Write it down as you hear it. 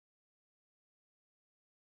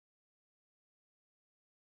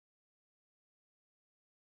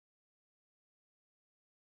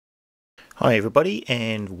Hi everybody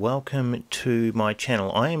and welcome to my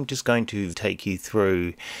channel. I am just going to take you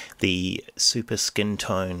through the Super Skin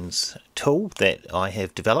Tones tool that I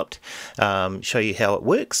have developed, show you how it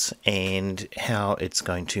works and how it's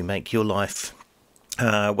going to make your life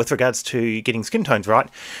with regards to getting skin tones right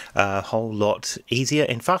a whole lot easier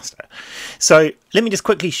and faster. So let me just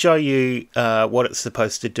quickly show you what it's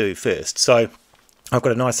supposed to do first. So I've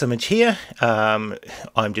got a nice image here. I'm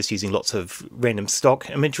just using lots of random stock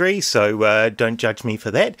imagery, so don't judge me for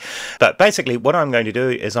that. But basically what I'm going to do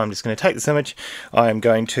is I'm just going to take this image, I'm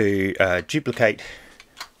going to duplicate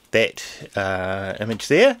that image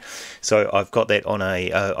there. So I've got that on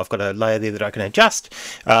I've got a layer there that I can adjust,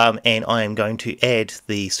 and I am going to add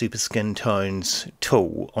the Super Skin Tones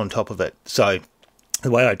tool on top of it. So the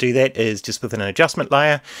way I do that is just with an adjustment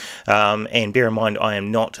layer, and bear in mind I am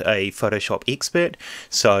not a Photoshop expert,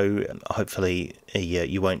 so hopefully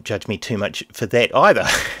you won't judge me too much for that either.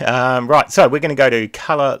 Right, so we're going to go to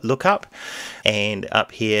Color Lookup, and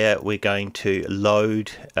up here we're going to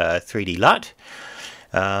load 3D LUT.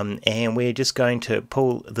 And we're just going to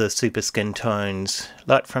pull the Super Skin Tones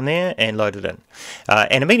LUT from there and load it in.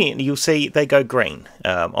 And immediately you'll see they go green.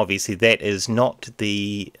 Obviously that is not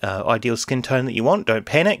the ideal skin tone that you want. Don't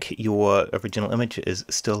panic, your original image is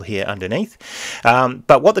still here underneath.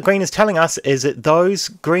 But what the green is telling us is that those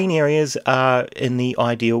green areas are in the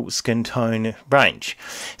ideal skin tone range.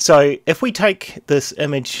 So if we take this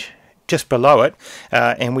image just below it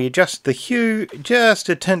and we adjust the hue just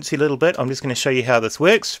a teensy little bit, I'm just going to show you how this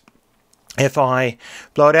works. If I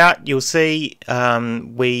blow it out, you'll see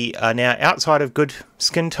we are now outside of good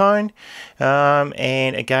skin tone,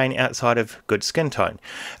 and again outside of good skin tone.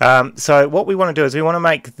 So what we want to do is we want to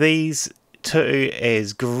make these two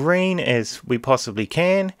as green as we possibly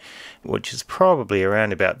can, which is probably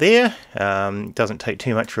around about there. Doesn't take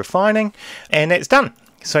too much refining, and that's done.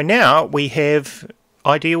 So now we have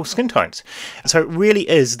ideal skin tones. So it really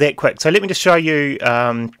is that quick. So let me just show you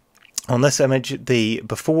on this image the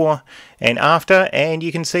before and after, and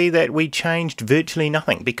you can see that we changed virtually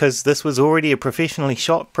nothing because this was already a professionally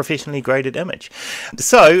shot, professionally graded image.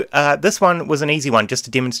 So this one was an easy one just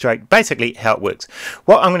to demonstrate basically how it works.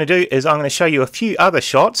 What I'm going to do is I'm going to show you a few other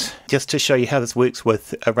shots just to show you how this works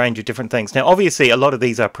with a range of different things. Now obviously a lot of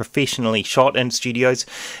these are professionally shot in studios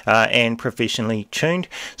and professionally tuned.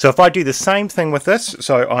 So if I do the same thing with this,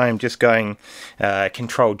 so I am just going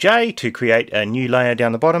Control J to create a new layer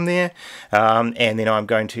down the bottom there, and then I'm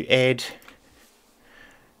going to add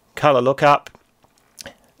Color Lookup,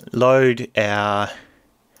 load our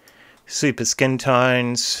Super Skin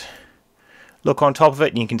Tones, look on top of it,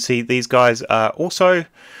 and you can see these guys are also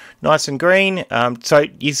nice and green. So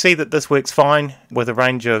you see that this works fine with a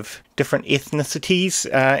range of different ethnicities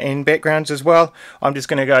and backgrounds as well. I'm just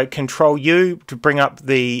going to go Control U to bring up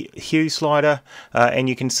the hue slider, and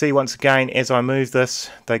you can see once again as I move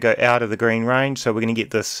this they go out of the green range, so we're going to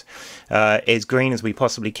get this as green as we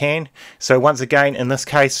possibly can. So once again in this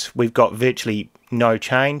case we've got virtually no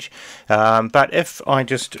change, but if I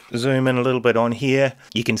just zoom in a little bit on here,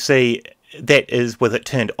 you can see that is with it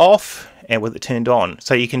turned off and with it turned on.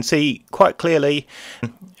 So you can see quite clearly,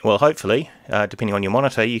 well hopefully, depending on your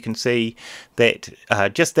monitor, you can see that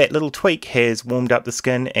just that little tweak has warmed up the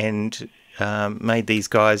skin and made these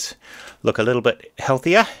guys look a little bit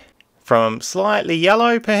healthier, from slightly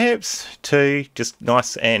yellow perhaps to just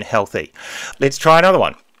nice and healthy. Let's try another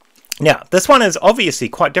one. Now, this one is obviously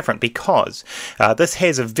quite different because this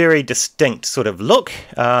has a very distinct sort of look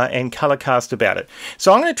and color cast about it.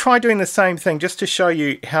 So I'm going to try doing the same thing just to show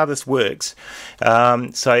you how this works. So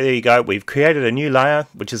there you go. We've created a new layer,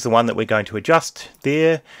 which is the one that we're going to adjust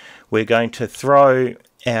there. We're going to throw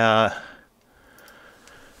our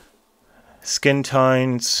skin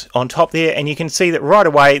tones on top there, and you can see that right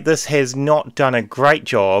away this has not done a great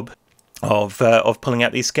job of pulling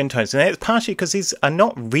out these skin tones, and that's partially because these are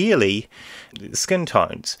not really skin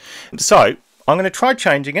tones. So I'm going to try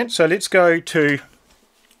changing it. So let's go to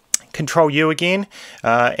Control U again,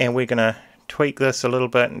 and we're going to tweak this a little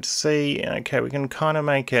bit and see, okay, we can kind of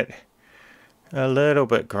make it a little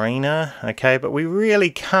bit greener, okay, but we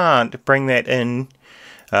really can't bring that in.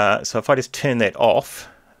 So if I just turn that off,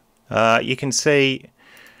 you can see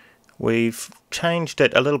we've changed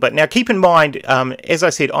it a little bit. Now keep in mind, as I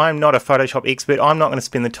said, I'm not a Photoshop expert. I'm not going to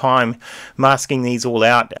spend the time masking these all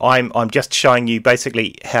out. I'm just showing you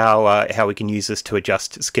basically how we can use this to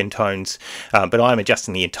adjust skin tones, but I'm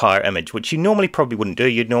adjusting the entire image, which you normally probably wouldn't do.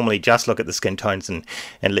 You'd normally just look at the skin tones and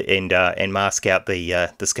mask out the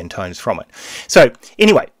skin tones from it. So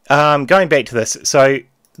anyway, going back to this, so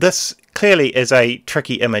this clearly is a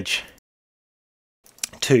tricky image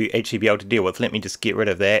to actually be able to deal with. Let me just get rid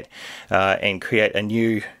of that and create a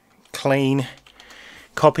new clean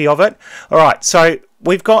copy of it. Alright, so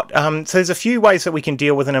we've got, so there's a few ways that we can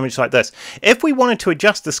deal with an image like this. If we wanted to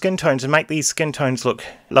adjust the skin tones and make these skin tones look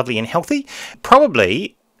lovely and healthy,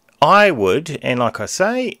 probably I would, and like I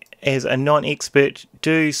say, as a non-expert,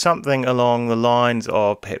 do something along the lines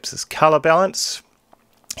of perhaps this color balance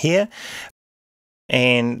here.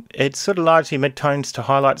 And it's sort of largely mid-tones to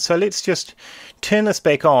highlight. So let's just turn this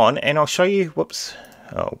back on and I'll show you, whoops,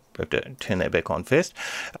 I'll have to turn that back on first.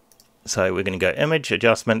 So we're going to go image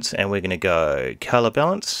adjustments and we're going to go color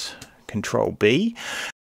balance, Control B.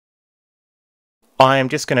 I am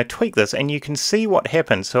just going to tweak this and you can see what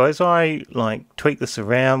happens. So as I like tweak this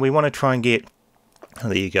around, we want to try and get, oh,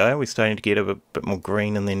 there you go, we're starting to get a bit more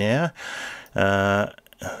green in there now.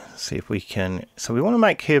 See if we can, so we want to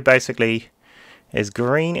make her basically as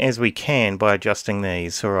green as we can by adjusting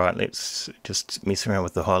these. Alright, let's just mess around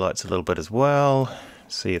with the highlights a little bit as well,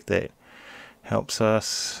 see if that helps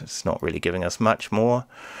us. It's not really giving us much more,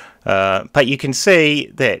 but you can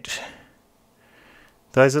see that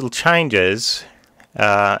those little changes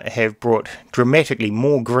have brought dramatically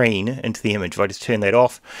more green into the image. If I just turn that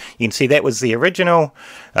off, you can see that was the original,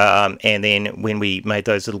 and then when we made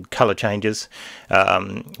those little color changes,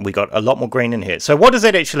 we got a lot more green in here. So what does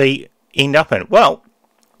that actually end up in? Well,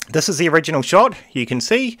 this is the original shot. You can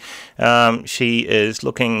see she is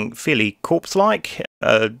looking fairly corpse-like.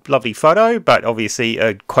 A lovely photo, but obviously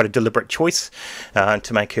quite a deliberate choice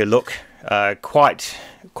to make her look quite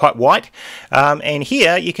white. And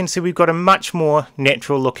here you can see we've got a much more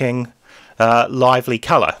natural looking lively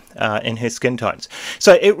color in her skin tones.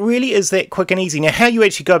 So it really is that quick and easy. Now how you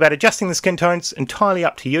actually go about adjusting the skin tones, entirely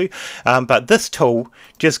up to you, but this tool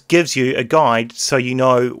just gives you a guide so you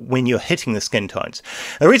know when you're hitting the skin tones.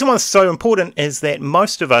 The reason why it's so important is that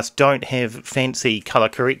most of us don't have fancy color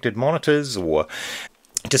corrected monitors or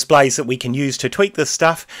displays that we can use to tweak this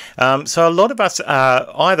stuff, so a lot of us are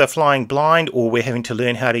either flying blind or we're having to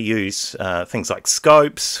learn how to use things like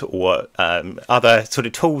scopes or other sort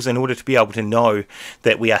of tools in order to be able to know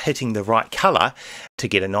that we are hitting the right color to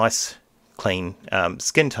get a nice clean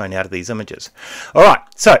skin tone out of these images. Alright,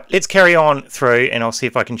 so let's carry on through and I'll see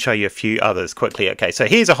if I can show you a few others quickly. Okay, so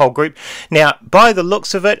here's a whole group. Now, by the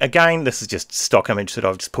looks of it, again, this is just stock image that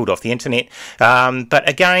I've just pulled off the internet, but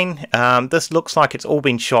again, this looks like it's all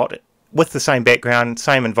been shot with the same background,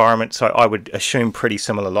 same environment, so I would assume pretty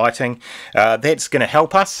similar lighting. That's going to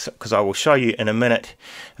help us because I will show you in a minute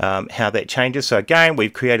how that changes. So again,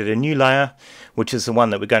 we've created a new layer, which is the one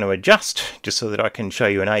that we're going to adjust, just so that I can show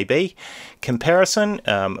you an A/B comparison.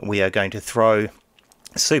 We are going to throw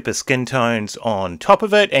super skin tones on top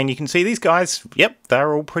of it, and you can see these guys, yep,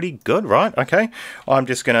 they're all pretty good, right? Okay, I'm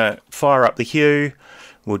just going to fire up the hue.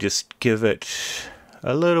 We'll just give it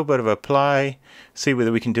a little bit of a play, see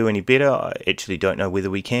whether we can do any better. I actually don't know whether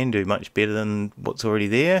we can do much better than what's already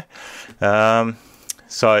there.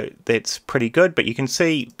 So that's pretty good, but you can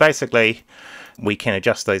see basically we can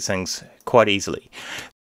adjust those things quite easily.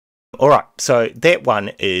 Alright, so that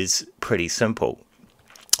one is pretty simple.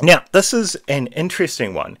 Now, this is an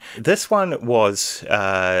interesting one. This one was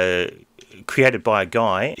created by a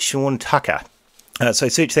guy, Sean Tucker. So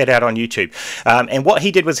search that out on YouTube. And what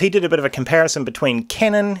he did was he did a bit of a comparison between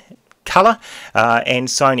Canon color and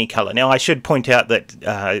Sony color. Now, I should point out that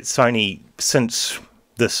Sony, since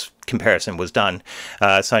this comparison was done,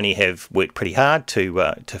 Sony have worked pretty hard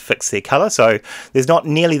to fix their color, so there's not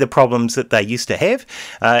nearly the problems that they used to have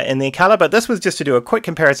in their color, but this was just to do a quick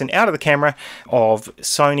comparison out of the camera of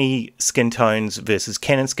Sony skin tones versus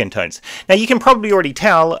Canon skin tones. Now you can probably already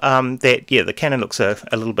tell that yeah, the Canon looks a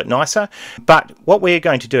little bit nicer, but what we're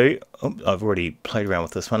going to do, I've already played around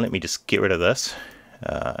with this one, let me just get rid of this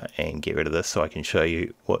and get rid of this so I can show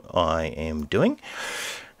you what I am doing.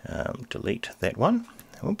 Delete that one.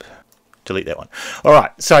 Oop, delete that one.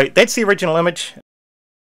 Alright, so that's the original image,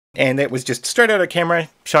 and that was just straight out of camera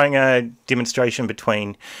showing a demonstration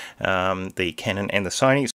between the Canon and the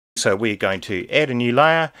Sony. So we're going to add a new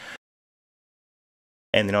layer,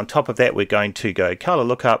 and then on top of that we're going to go color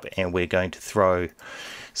lookup and we're going to throw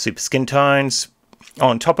super skin tones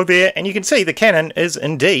on top of there, and you can see the Canon is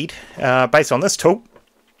indeed, based on this tool,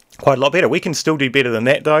 quite a lot better. We can still do better than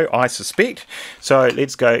that though, I suspect. So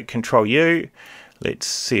let's go Control U. Let's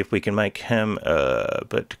see if we can make him a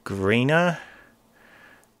bit greener.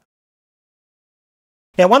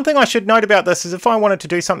 Now, one thing I should note about this is if I wanted to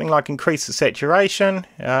do something like increase the saturation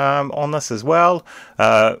on this as well,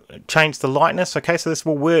 change the lightness. Okay, so this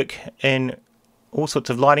will work in all sorts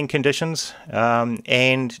of lighting conditions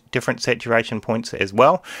and different saturation points as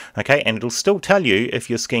well. Okay, and it'll still tell you if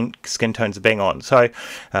your skin tones are bang on. So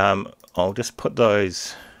I'll just put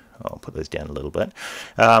those, I'll put those down a little bit.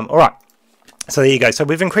 All right. So there you go. So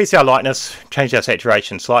we've increased our lightness, changed our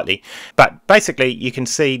saturation slightly, but basically you can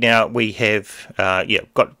see now we have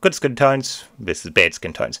got good skin tones versus bad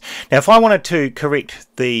skin tones. Now if I wanted to correct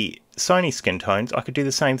the Sony skin tones, I could do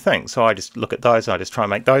the same thing. So I just look at those and I just try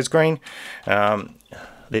and make those green.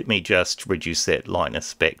 Let me just reduce that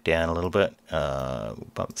lightness back down a little bit,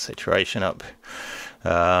 bump the saturation up.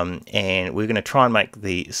 And we're going to try and make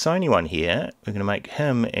the Sony one here, we're going to make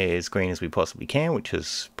him as green as we possibly can, which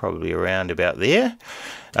is probably around about there.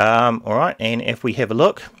 Alright, and if we have a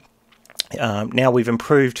look, now we've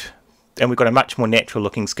improved and we've got a much more natural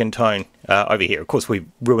looking skin tone over here. Of course we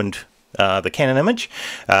ruined the Canon image,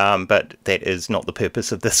 but that is not the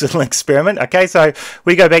purpose of this little experiment. Okay, so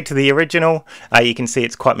we go back to the original. You can see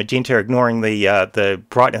it's quite magenta, ignoring the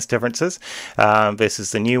brightness differences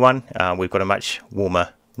versus the new one. We've got a much warmer,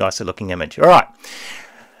 nicer looking image. All right,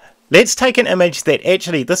 let's take an image that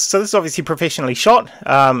actually, this is obviously professionally shot,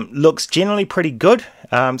 looks generally pretty good.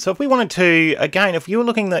 So if we wanted to, again, if you were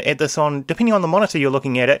looking at this on, depending on the monitor you're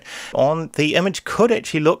looking at it on, the image could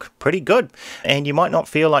actually look pretty good, and you might not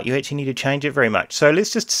feel like you actually need to change it very much. So let's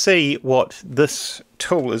just see what this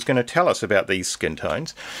tool is going to tell us about these skin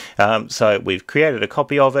tones. So we've created a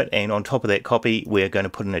copy of it, and on top of that copy we're going to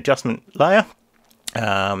put an adjustment layer,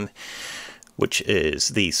 which is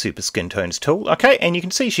the Super Skin Tones tool. Okay, and you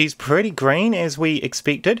can see she's pretty green as we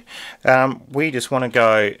expected. We just want to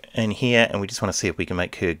go in here and we just want to see if we can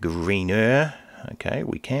make her greener. Okay,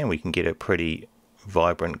 we can get a pretty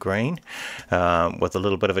vibrant green with a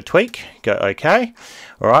little bit of a tweak. Go okay.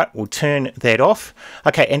 All right, we'll turn that off.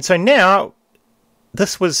 Okay, and so now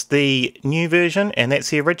this was the new version and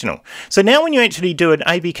that's the original. So now when you actually do an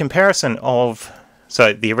A/B comparison of,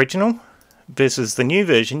 so the original versus the new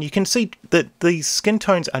version, you can see that these skin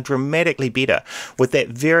tones are dramatically better with that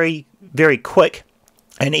very, very quick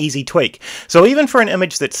and easy tweak. So even for an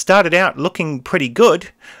image that started out looking pretty good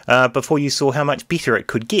before you saw how much better it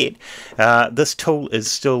could get, this tool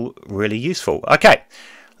is still really useful. Okay,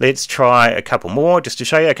 let's try a couple more just to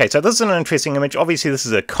show you. Okay, so this is an interesting image. Obviously this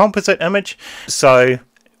is a composite image, so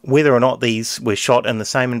whether or not these were shot in the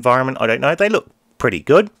same environment, I don't know. They look pretty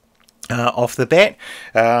good off the bat.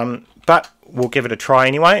 But we'll give it a try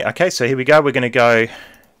anyway. Okay, so here we go. We're going to go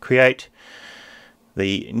create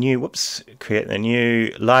the new, create the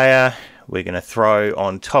new layer. We're going to throw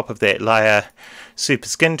on top of that layer Super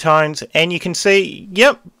Skin Tones, and you can see,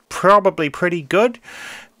 yep, probably pretty good.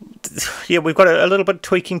 Yeah, we've got a little bit of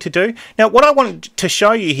tweaking to do. Now, what I want to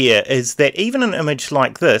show you here is that even an image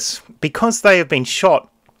like this, because they have been shot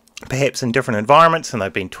perhaps in different environments and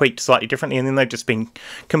they've been tweaked slightly differently and then they've just been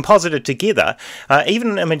composited together,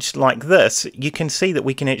 even an image like this, you can see that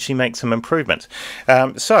we can actually make some improvements.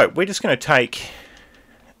 So we're just going to take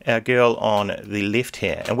our girl on the left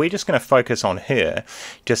here and we're just going to focus on her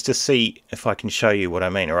just to see if I can show you what I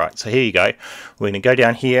mean. Alright, so here you go. We're going to go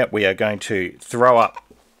down here, we are going to throw up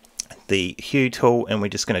the hue tool and we're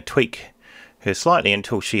just going to tweak her slightly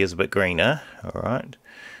until she is a bit greener. Alright,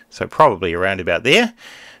 so probably around about there.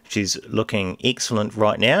 She's looking excellent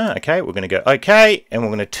right now. Okay, we're going to go okay, and we're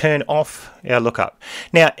going to turn off our lookup.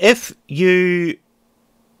 Now, if you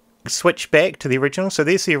switch back to the original, so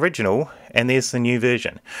there's the original, and there's the new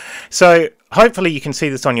version. So hopefully you can see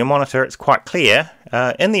this on your monitor. It's quite clear.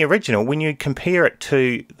 In the original, when you compare it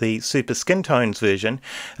to the Super Skin Tones version,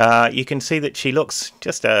 you can see that she looks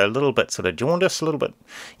just a little bit sort of jaundiced, a little bit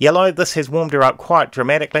yellow. This has warmed her up quite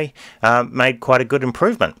dramatically, made quite a good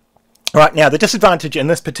improvement. Right, now the disadvantage in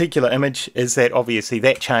this particular image is that obviously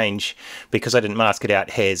that change, because I didn't mask it out,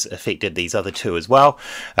 has affected these other two as well.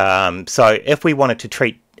 So if we wanted to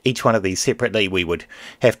treat each one of these separately, we would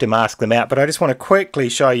have to mask them out. But I just want to quickly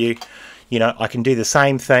show you, you know, I can do the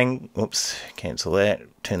same thing. Oops, cancel that,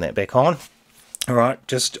 turn that back on. Alright,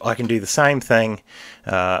 just I can do the same thing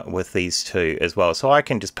with these two as well. So I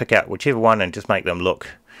can just pick out whichever one and just make them look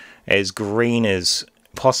as green as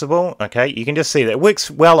possible. Okay, you can just see that it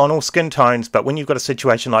works well on all skin tones, but when you've got a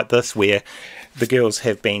situation like this where the girls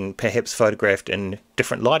have been perhaps photographed in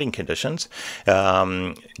different lighting conditions,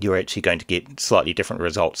 you're actually going to get slightly different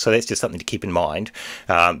results. So that's just something to keep in mind,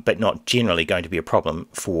 but not generally going to be a problem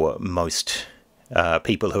for most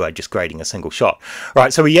people who are just grading a single shot.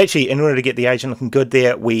 Right, so we actually, in order to get the Asian looking good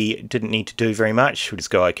there, we didn't need to do very much. We'll just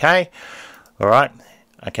go okay. Alright,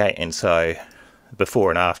 okay, and so before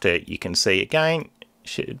and after, you can see again,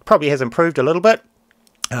 it probably has improved a little bit.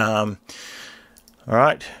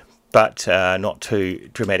 Alright, but not too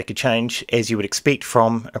dramatic a change as you would expect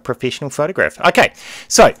from a professional photograph. Okay,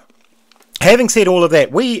 so having said all of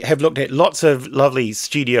that, we have looked at lots of lovely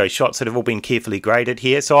studio shots that have all been carefully graded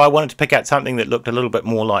here, so I wanted to pick out something that looked a little bit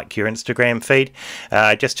more like your Instagram feed,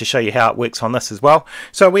 just to show you how it works on this as well.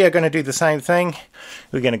 So we are going to do the same thing.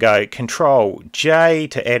 We're going to go Control J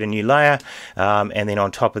to add a new layer, and then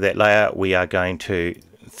on top of that layer we are going to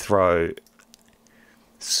throw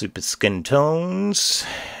Super Skin Tones,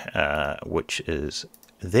 which is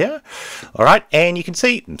there. Alright, and you can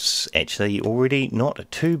see it's actually already not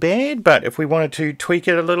too bad, but if we wanted to tweak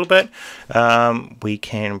it a little bit, we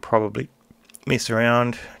can probably mess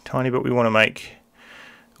around a tiny bit. We want to make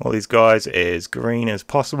all these guys as green as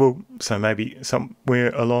possible, so maybe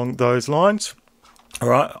somewhere along those lines.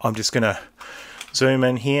 Alright, I'm just going to zoom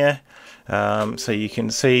in here so you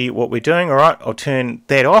can see what we're doing. Alright, I'll turn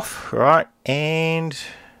that off. Alright, and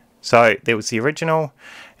so there was the original,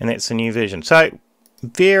 and that's the new version. So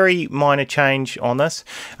very minor change on this,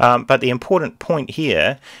 but the important point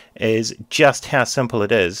here is just how simple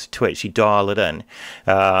it is to actually dial it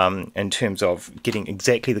in terms of getting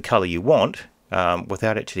exactly the color you want,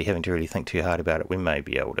 without actually having to really think too hard about it. We may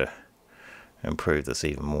be able to improve this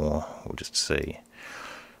even more. We'll just see.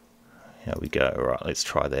 Here we go. All right, let's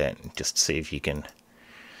try that, just see if you can.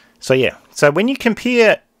 So yeah, so when you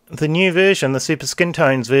compare the new version, the Super Skin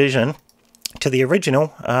Tones version, to the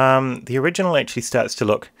original actually starts to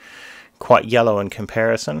look quite yellow in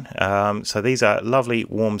comparison. So these are lovely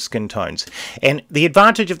warm skin tones, and the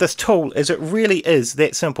advantage of this tool is it really is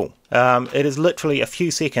that simple. It is literally a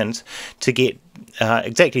few seconds to get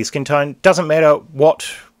exactly a skin tone. Doesn't matter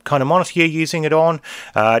what kind of monitor you're using it on.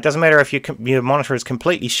 It doesn't matter if your monitor is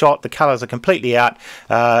completely shot, the colors are completely out.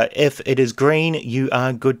 If it is green, you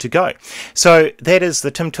are good to go. So that is the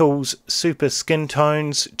Tim Tools Super Skin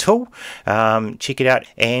Tones tool. Check it out,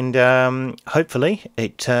 and hopefully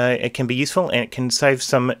it can be useful, and it can save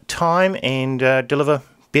some time and deliver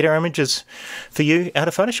better images for you out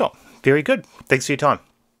of Photoshop. Very good. Thanks for your time.